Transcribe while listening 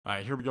All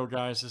right, here we go,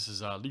 guys. This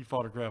is Leaf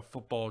Autograph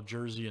football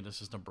jersey, and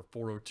this is number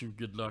 402.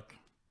 Good luck.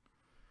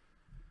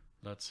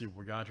 Let's see what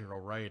we got here. All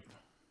right.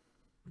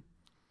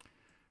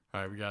 All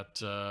right, we got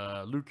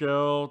Luke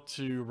L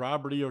to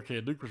Robert E.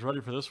 Okay, Luke was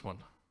ready for this one.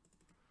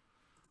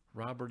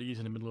 Robert E's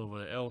in the middle of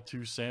an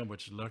L2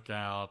 sandwich. Look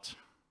out.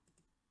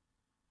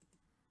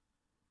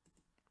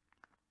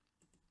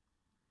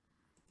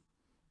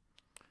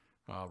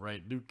 All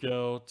right, Luke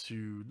L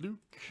to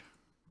Luke.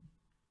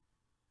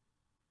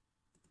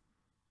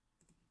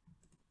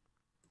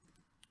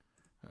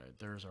 All right,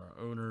 there's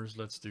our owners.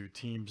 Let's do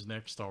teams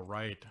next. All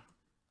right.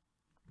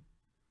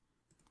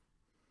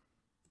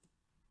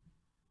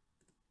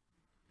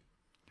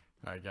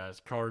 All right,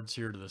 guys, cards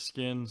here to the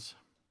skins.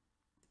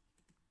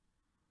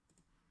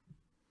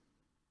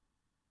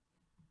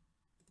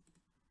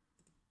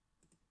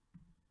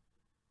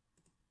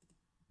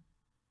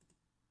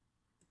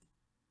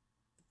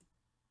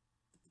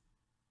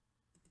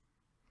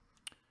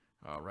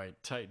 All right,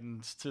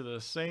 Titans to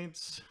the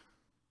Saints.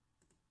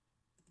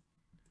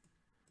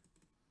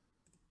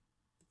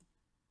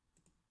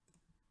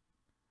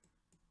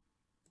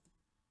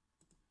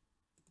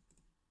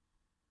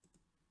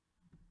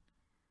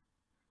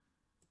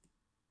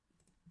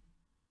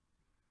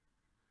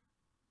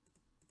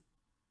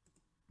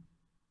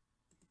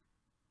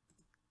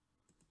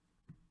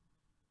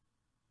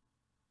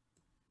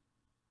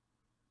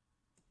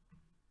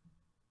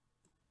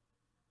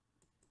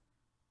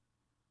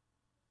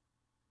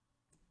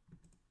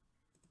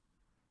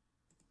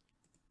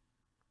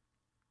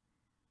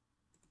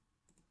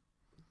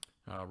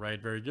 All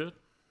right, very good.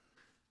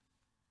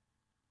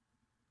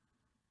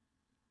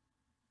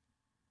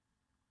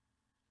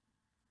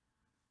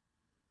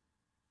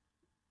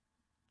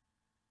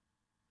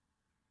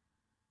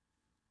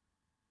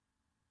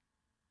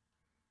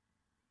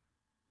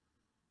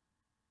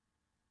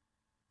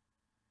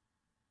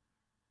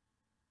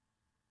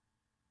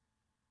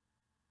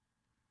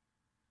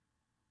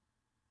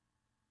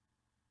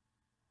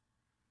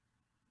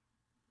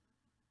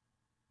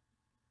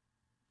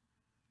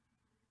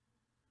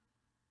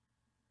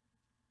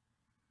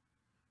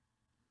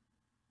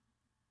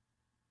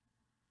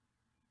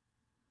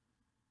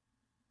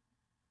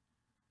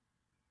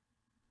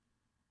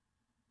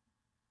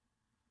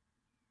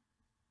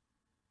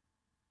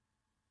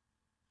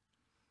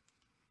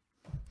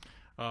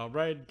 All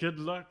right, good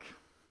luck.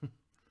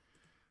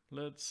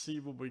 Let's see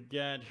what we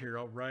got here.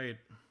 All right.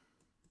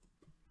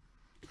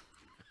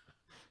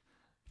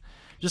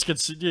 Just could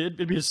see, it'd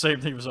be the same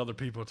thing with other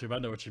people too. I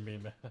know what you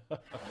mean, man. All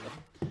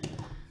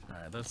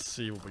right, let's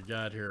see what we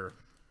got here.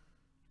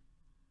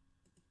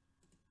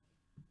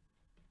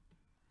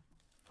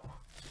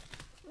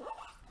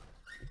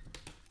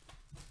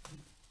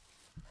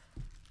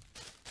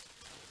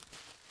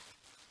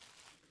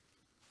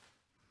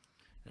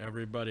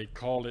 Everybody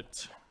call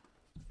it.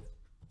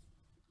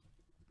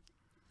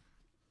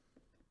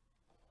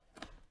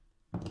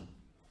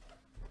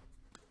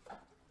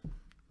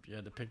 If you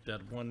had to pick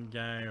that one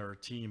guy or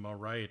team, all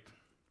right.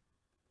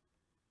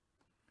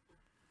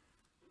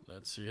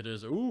 Let's see, it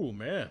is. Ooh,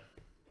 man.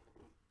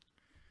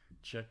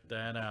 Check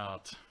that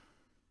out.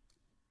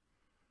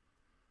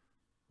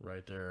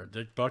 Right there.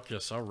 Dick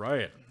Butkus. All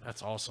right.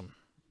 That's awesome.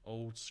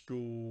 Old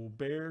school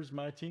Bears,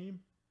 my team.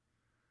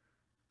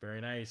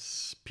 Very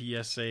nice.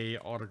 PSA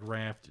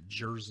autographed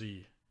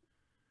jersey.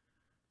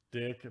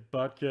 Dick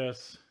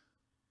Butkus.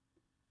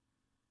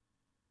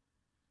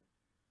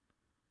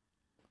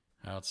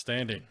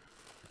 Outstanding.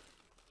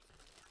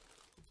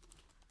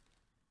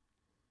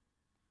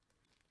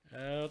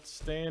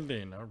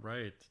 Outstanding. All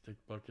right. Dick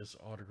Butkus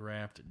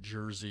autographed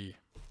jersey.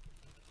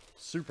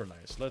 Super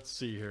nice. Let's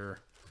see here.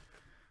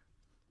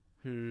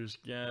 Who's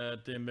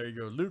got them? There you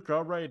go. Luke.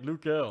 All right.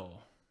 Luke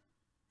L.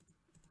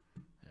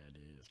 That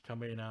is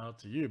coming out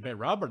to you. Man,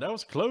 Robert, that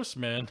was close,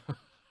 man.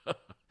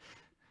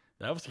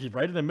 That was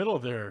right in the middle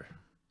there.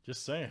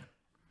 Just saying.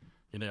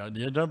 You know,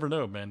 you never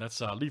know, man.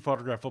 That's Leaf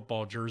Autograph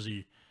football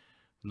jersey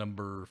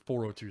number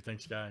 402.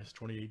 Thanks, guys.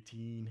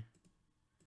 2018.